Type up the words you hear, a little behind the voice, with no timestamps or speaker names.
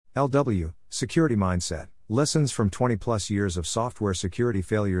LW, Security Mindset, Lessons from 20+ Years of Software Security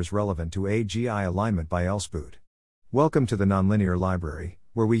Failures Relevant to AGI Alignment by elspood. Welcome to the Nonlinear Library,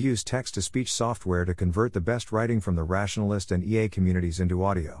 where we use text-to-speech software to convert the best writing from the rationalist and EA communities into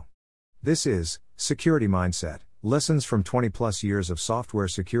audio. This is Security Mindset, Lessons from 20+ Years of Software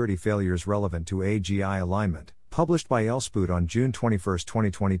Security Failures Relevant to AGI Alignment, published by elspood on June 21,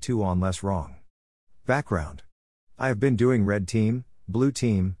 2022 on Less Wrong. Background. I have been doing red team, blue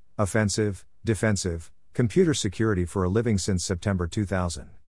team, offensive, defensive, computer security for a living since September 2000.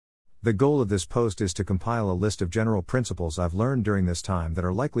 The goal of this post is to compile a list of general principles I've learned during this time that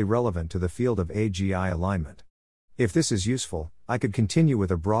are likely relevant to the field of AGI alignment. If this is useful, I could continue with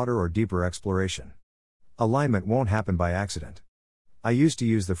a broader or deeper exploration. Alignment won't happen by accident. I used to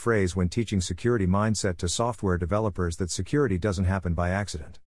use the phrase when teaching security mindset to software developers that security doesn't happen by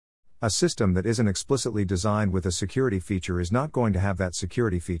accident. A system that isn't explicitly designed with a security feature is not going to have that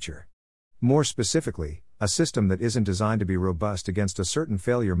security feature. More specifically, a system that isn't designed to be robust against a certain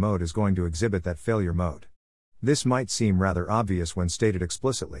failure mode is going to exhibit that failure mode. This might seem rather obvious when stated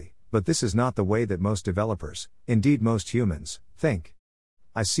explicitly, but this is not the way that most developers, indeed most humans, think.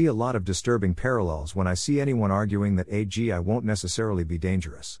 I see a lot of disturbing parallels when I see anyone arguing that AGI won't necessarily be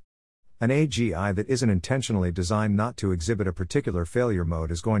dangerous. An AGI that isn't intentionally designed not to exhibit a particular failure mode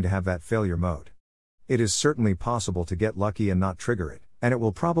is going to have that failure mode. It is certainly possible to get lucky and not trigger it, and it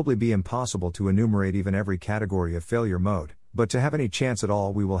will probably be impossible to enumerate even every category of failure mode, but to have any chance at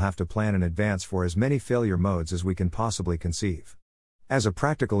all we will have to plan in advance for as many failure modes as we can possibly conceive. As a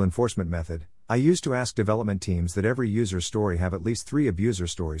practical enforcement method, I used to ask development teams that every user story have at least 3 abuser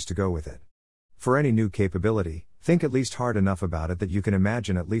stories to go with it. For any new capability, think at least hard enough about it that you can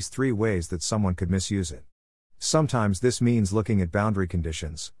imagine at least 3 ways that someone could misuse it. Sometimes this means looking at boundary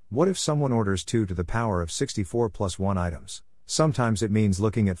conditions. What if someone orders 2 to the power of 64 plus 1 items? Sometimes it means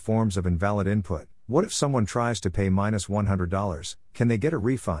looking at forms of invalid input. What if someone tries to pay minus $100? Can they get a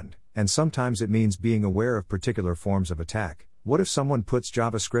refund? And sometimes it means being aware of particular forms of attack. What if someone puts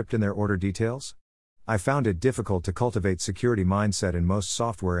JavaScript in their order details? I found it difficult to cultivate security mindset in most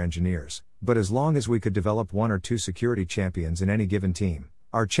software engineers, but as long as we could develop 1 or 2 security champions in any given team,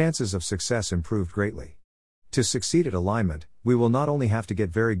 our chances of success improved greatly. To succeed at alignment, we will not only have to get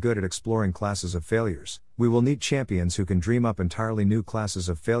very good at exploring classes of failures, we will need champions who can dream up entirely new classes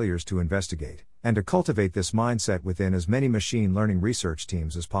of failures to investigate, and to cultivate this mindset within as many machine learning research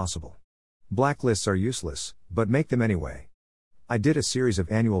teams as possible. Blacklists are useless, but make them anyway. I did a series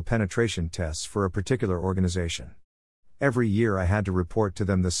of annual penetration tests for a particular organization. Every year I had to report to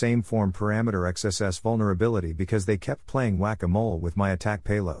them the same form parameter XSS vulnerability because they kept playing whack-a-mole with my attack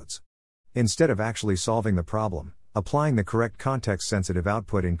payloads. Instead of actually solving the problem, applying the correct context-sensitive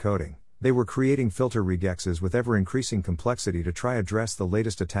output encoding, they were creating filter regexes with ever-increasing complexity to try address the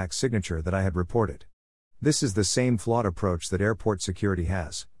latest attack signature that I had reported. This is the same flawed approach that airport security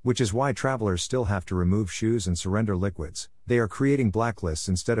has, which is why travelers still have to remove shoes and surrender liquids. They are creating blacklists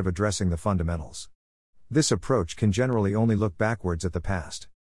instead of addressing the fundamentals. This approach can generally only look backwards at the past.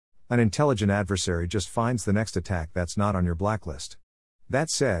 An intelligent adversary just finds the next attack that's not on your blacklist. That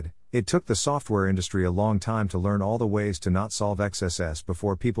said, it took the software industry a long time to learn all the ways to not solve XSS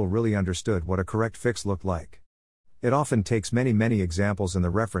before people really understood what a correct fix looked like. It often takes many examples in the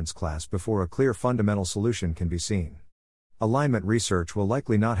reference class before a clear fundamental solution can be seen. Alignment research will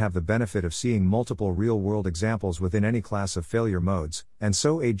likely not have the benefit of seeing multiple real-world examples within any class of failure modes, and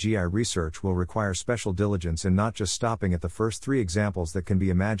so AGI research will require special diligence in not just stopping at the first 3 examples that can be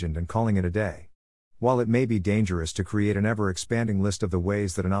imagined and calling it a day. While it may be dangerous to create an ever-expanding list of the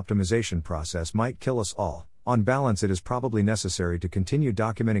ways that an optimization process might kill us all, on balance it is probably necessary to continue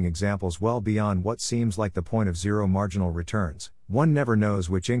documenting examples well beyond what seems like the point of zero marginal returns. One never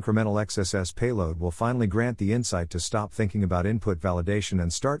knows which incremental XSS payload will finally grant the insight to stop thinking about input validation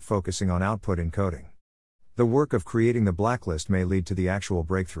and start focusing on output encoding. The work of creating the blacklist may lead to the actual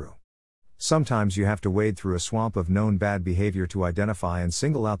breakthrough. Sometimes you have to wade through a swamp of known bad behavior to identify and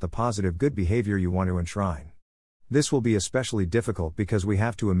single out the positive good behavior you want to enshrine. This will be especially difficult because we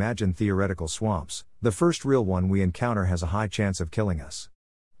have to imagine theoretical swamps. The first real one we encounter has a high chance of killing us.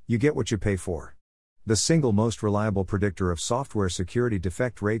 You get what you pay for. The single most reliable predictor of software security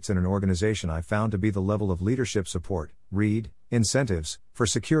defect rates in an organization I found to be the level of leadership support, incentives, for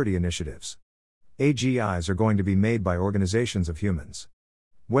security initiatives. AGIs are going to be made by organizations of humans.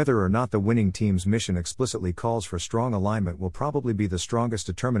 Whether or not the winning team's mission explicitly calls for strong alignment will probably be the strongest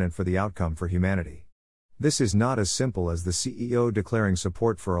determinant for the outcome for humanity. This is not as simple as the CEO declaring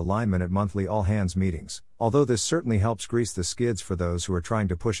support for alignment at monthly all-hands meetings, although this certainly helps grease the skids for those who are trying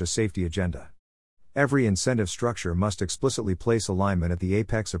to push a safety agenda. Every incentive structure must explicitly place alignment at the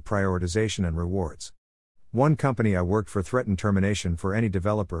apex of prioritization and rewards. One company I worked for threatened termination for any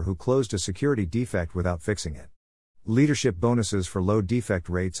developer who closed a security defect without fixing it. Leadership bonuses for low defect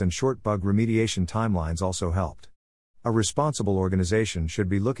rates and short bug remediation timelines also helped. A responsible organization should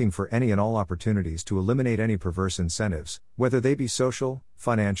be looking for any and all opportunities to eliminate any perverse incentives, whether they be social,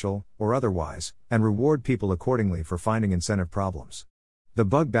 financial, or otherwise, and reward people accordingly for finding incentive problems. The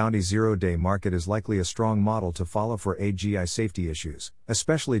bug bounty zero-day market is likely a strong model to follow for AGI safety issues,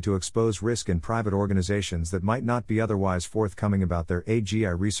 especially to expose risk in private organizations that might not be otherwise forthcoming about their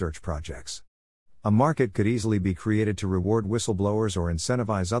AGI research projects. A market could easily be created to reward whistleblowers or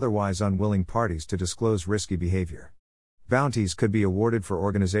incentivize otherwise unwilling parties to disclose risky behavior. Bounties could be awarded for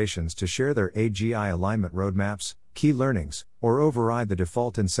organizations to share their AGI alignment roadmaps, key learnings, or override the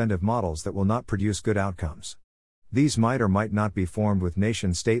default incentive models that will not produce good outcomes. These might or might not be formed with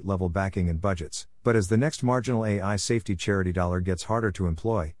nation-state level backing and budgets, but as the next marginal AI safety charity dollar gets harder to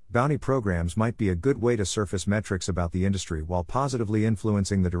employ, bounty programs might be a good way to surface metrics about the industry while positively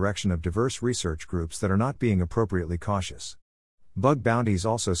influencing the direction of diverse research groups that are not being appropriately cautious. Bug bounties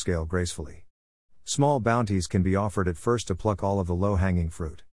also scale gracefully. Small bounties can be offered at first to pluck all of the low-hanging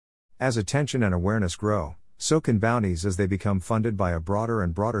fruit. As attention and awareness grow, so can bounties as they become funded by a broader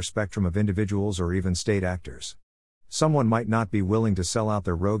and broader spectrum of individuals or even state actors. Someone might not be willing to sell out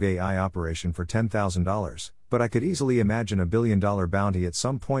their rogue AI operation for $10,000, but I could easily imagine a billion-dollar bounty at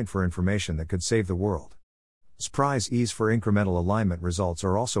some point for information that could save the world. Surprise ease for incremental alignment results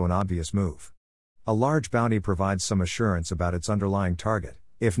are also an obvious move. A large bounty provides some assurance about its underlying target.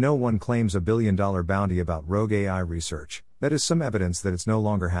 If no one claims a billion-dollar bounty about rogue AI research, that is some evidence that it's no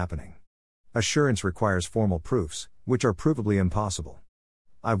longer happening. Assurance requires formal proofs, which are provably impossible.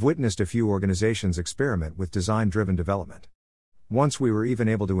 I've witnessed a few organizations experiment with design-driven development. Once we were even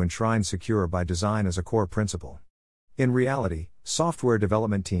able to enshrine secure by design as a core principle. In reality, software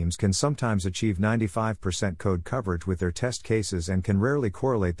development teams can sometimes achieve 95% code coverage with their test cases and can rarely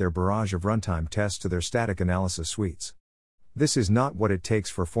correlate their barrage of runtime tests to their static analysis suites. This is not what it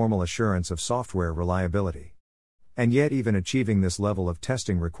takes for formal assurance of software reliability. And yet even achieving this level of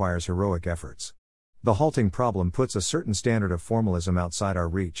testing requires heroic efforts. The halting problem puts a certain standard of formalism outside our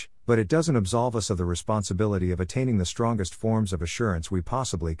reach, but it doesn't absolve us of the responsibility of attaining the strongest forms of assurance we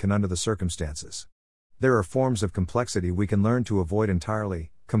possibly can under the circumstances. There are forms of complexity we can learn to avoid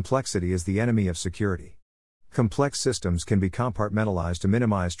entirely. Complexity is the enemy of security. Complex systems can be compartmentalized to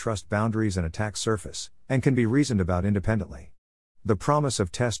minimize trust boundaries and attack surface, and can be reasoned about independently. The promise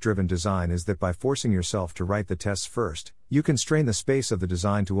of test-driven design is that by forcing yourself to write the tests first, you constrain the space of the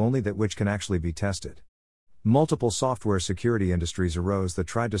design to only that which can actually be tested. Multiple software security industries arose that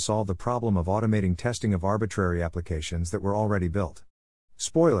tried to solve the problem of automating testing of arbitrary applications that were already built.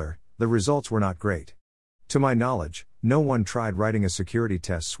 Spoiler, the results were not great. To my knowledge, no one tried writing a security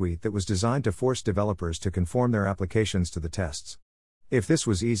test suite that was designed to force developers to conform their applications to the tests. If this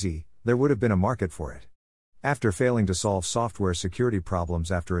was easy, there would have been a market for it. After failing to solve software security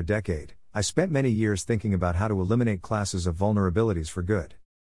problems after a decade, I spent many years thinking about how to eliminate classes of vulnerabilities for good.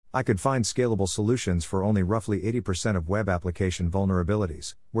 I could find scalable solutions for only roughly 80% of web application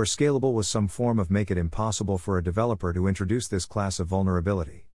vulnerabilities, where scalable was some form of make it impossible for a developer to introduce this class of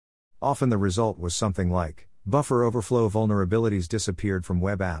vulnerability. Often the result was something like, buffer overflow vulnerabilities disappeared from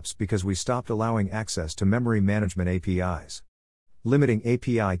web apps because we stopped allowing access to memory management APIs. Limiting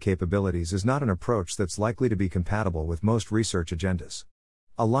API capabilities is not an approach that's likely to be compatible with most research agendas.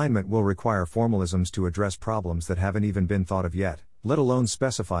 Alignment will require formalisms to address problems that haven't even been thought of yet, let alone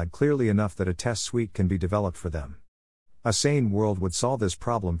specified clearly enough that a test suite can be developed for them. A sane world would solve this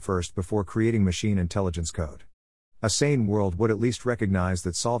problem first before creating machine intelligence code. A sane world would at least recognize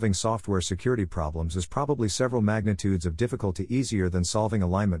that solving software security problems is probably several magnitudes of difficulty easier than solving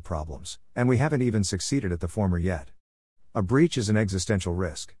alignment problems, and we haven't even succeeded at the former yet. A breach is an existential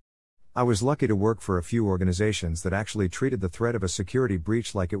risk. I was lucky to work for a few organizations that actually treated the threat of a security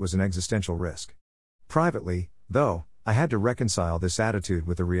breach like it was an existential risk. Privately, though, I had to reconcile this attitude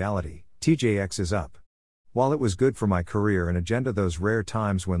with the reality, TJX is up. While it was good for my career and agenda those rare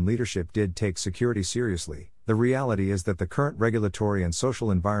times when leadership did take security seriously, the reality is that the current regulatory and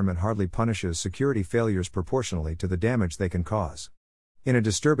social environment hardly punishes security failures proportionally to the damage they can cause. In a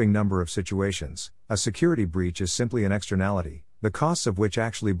disturbing number of situations, a security breach is simply an externality, the costs of which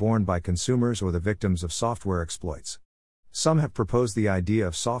actually borne by consumers or the victims of software exploits. Some have proposed the idea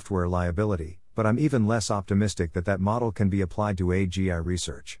of software liability, but I'm even less optimistic that that model can be applied to AGI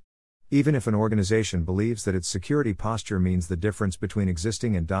research. Even if an organization believes that its security posture means the difference between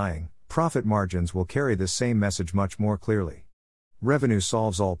existing and dying, profit margins will carry this same message much more clearly. Revenue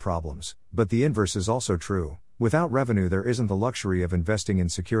solves all problems, but the inverse is also true. Without revenue, there isn't the luxury of investing in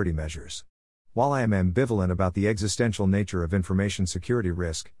security measures. While I am ambivalent about the existential nature of information security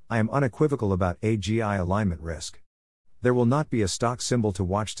risk, I am unequivocal about AGI alignment risk. There will not be a stock symbol to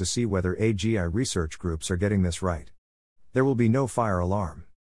watch to see whether AGI research groups are getting this right. There will be no fire alarm.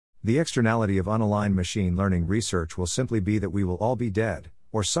 The externality of unaligned machine learning research will simply be that we will all be dead,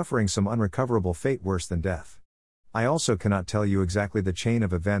 or suffering some unrecoverable fate worse than death. I also cannot tell you exactly the chain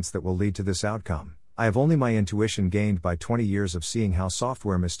of events that will lead to this outcome. I have only my intuition gained by 20 years of seeing how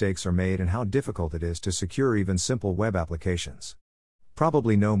software mistakes are made and how difficult it is to secure even simple web applications.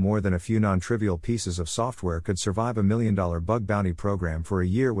 Probably no more than a few non-trivial pieces of software could survive $1 million bug bounty program for a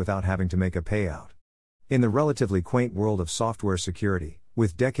year without having to make a payout. In the relatively quaint world of software security,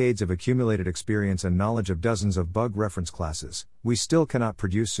 with decades of accumulated experience and knowledge of dozens of bug reference classes, we still cannot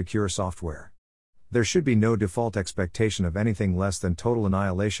produce secure software. There should be no default expectation of anything less than total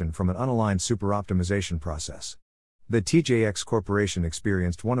annihilation from an unaligned super-optimization process. The TJX Corporation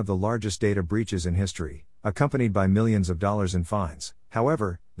experienced one of the largest data breaches in history, accompanied by millions of dollars in fines.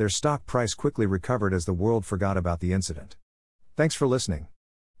 However, their stock price quickly recovered as the world forgot about the incident. Thanks for listening.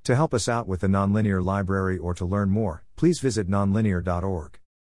 To help us out with the Nonlinear Library or to learn more, please visit nonlinear.org.